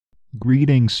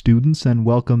Greetings students, and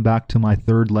welcome back to my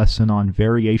third lesson on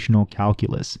variational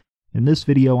calculus. In this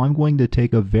video I'm going to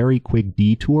take a very quick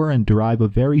detour and derive a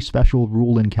very special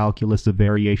rule in calculus of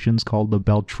variations called the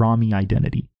Beltrami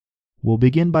Identity. We'll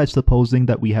begin by supposing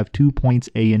that we have 2 points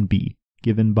A and B,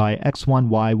 given by x1,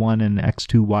 y1, and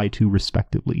x2, y2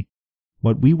 respectively.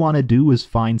 What we want to do is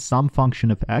find some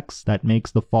function of x that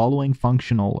makes the following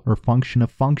functional or function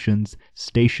of functions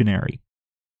stationary.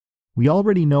 We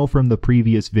already know from the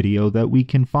previous video that we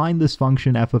can find this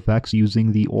function f of x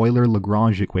using the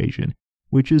Euler-Lagrange equation,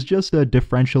 which is just a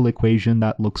differential equation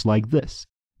that looks like this.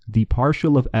 The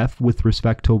partial of f with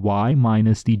respect to y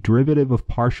minus the derivative of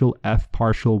partial f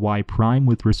partial y prime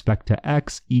with respect to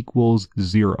x equals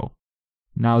 0.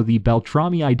 Now the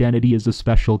Beltrami identity is a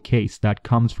special case that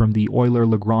comes from the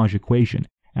Euler-Lagrange equation,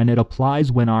 and it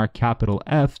applies when our capital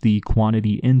F, the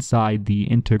quantity inside the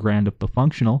integrand of the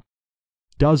functional,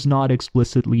 does not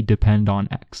explicitly depend on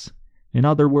x. In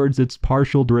other words, its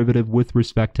partial derivative with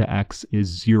respect to x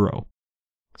is 0.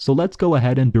 So let's go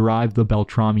ahead and derive the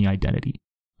Beltrami identity.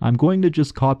 I'm going to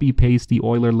just copy-paste the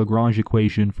Euler-Lagrange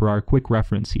equation for our quick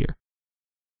reference here.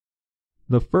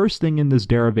 The first thing in this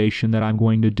derivation that I'm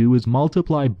going to do is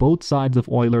multiply both sides of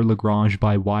Euler-Lagrange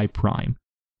by y prime.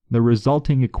 The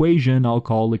resulting equation I'll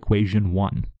call equation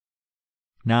 1.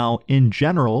 Now, in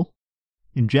general,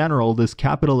 this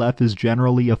capital F is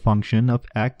generally a function of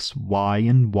x, y,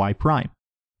 and y prime.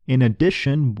 In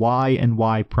addition, y and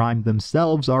y prime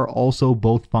themselves are also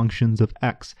both functions of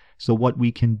x, so what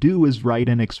we can do is write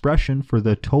an expression for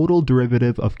the total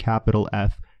derivative of capital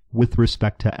F with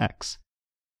respect to x.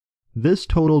 This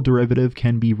total derivative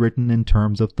can be written in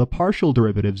terms of the partial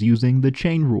derivatives using the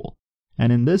chain rule,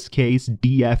 and in this case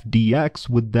df dx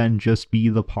would then just be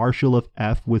the partial of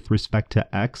f with respect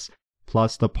to x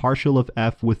plus the partial of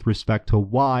f with respect to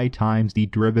y times the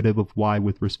derivative of y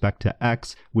with respect to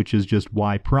x, which is just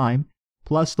y prime,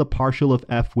 plus the partial of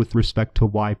f with respect to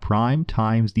y prime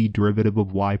times the derivative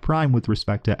of y prime with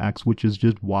respect to x, which is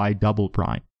just y double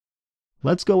prime.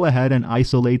 Let's go ahead and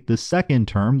isolate the second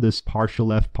term, this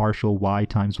partial f partial y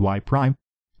times y prime.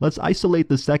 Let's isolate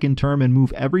the second term and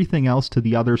move everything else to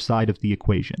the other side of the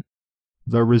equation.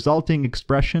 The resulting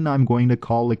expression I'm going to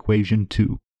call equation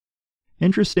 2.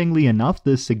 Interestingly enough,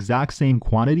 this exact same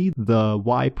quantity, the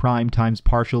y prime times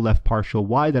partial f partial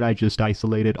y that I just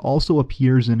isolated, also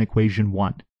appears in equation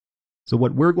 1. So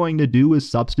what we're going to do is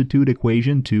substitute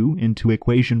equation 2 into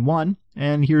equation 1,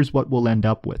 and here's what we'll end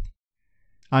up with.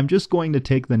 I'm just going to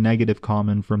take the negative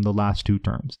common from the last two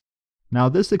terms. Now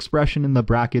this expression in the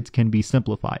brackets can be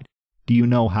simplified. Do you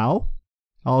know how?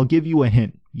 I'll give you a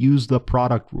hint. Use the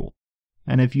product rule.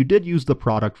 And if you did use the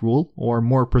product rule, or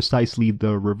more precisely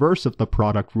the reverse of the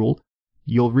product rule,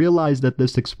 you'll realize that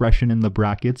this expression in the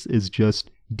brackets is just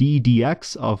d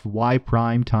dx of y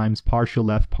prime times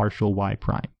partial f partial y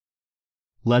prime.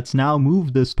 Let's now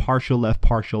move this partial f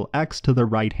partial x to the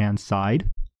right hand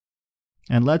side,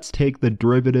 and let's take the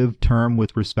derivative term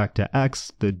with respect to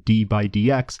x, the d by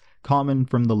dx, common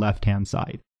from the left hand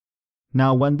side.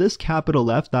 Now when this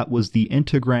capital F, that was the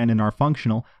integrand in our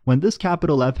functional, when this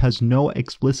capital F has no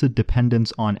explicit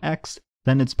dependence on x,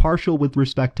 then its partial with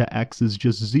respect to x is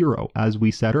just 0, as we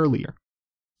said earlier.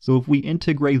 So if we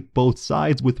integrate both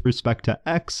sides with respect to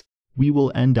x, we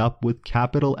will end up with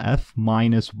capital F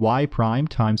minus y prime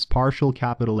times partial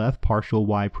capital F partial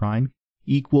y prime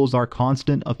equals our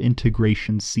constant of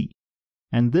integration c.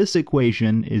 And this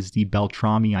equation is the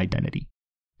Beltrami identity.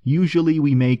 Usually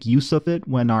we make use of it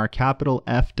when our capital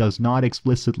F does not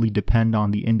explicitly depend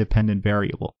on the independent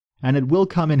variable, and it will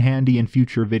come in handy in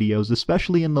future videos,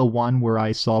 especially in the one where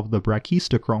I solve the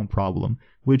Brachistochrone problem,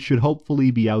 which should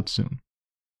hopefully be out soon.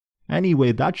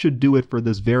 Anyway, that should do it for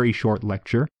this very short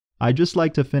lecture. I'd just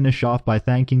like to finish off by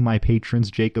thanking my patrons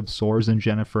Jacob Soares and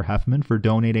Jennifer Heffman for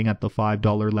donating at the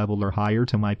 $5 level or higher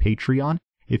to my Patreon.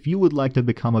 If you would like to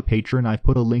become a patron, I've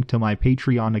put a link to my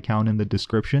Patreon account in the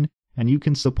description, and you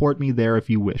can support me there if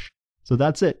you wish. So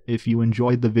that's it. If you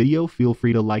enjoyed the video, feel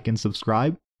free to like and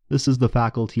subscribe. This is the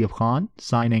Faculty of Khan,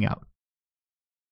 signing out.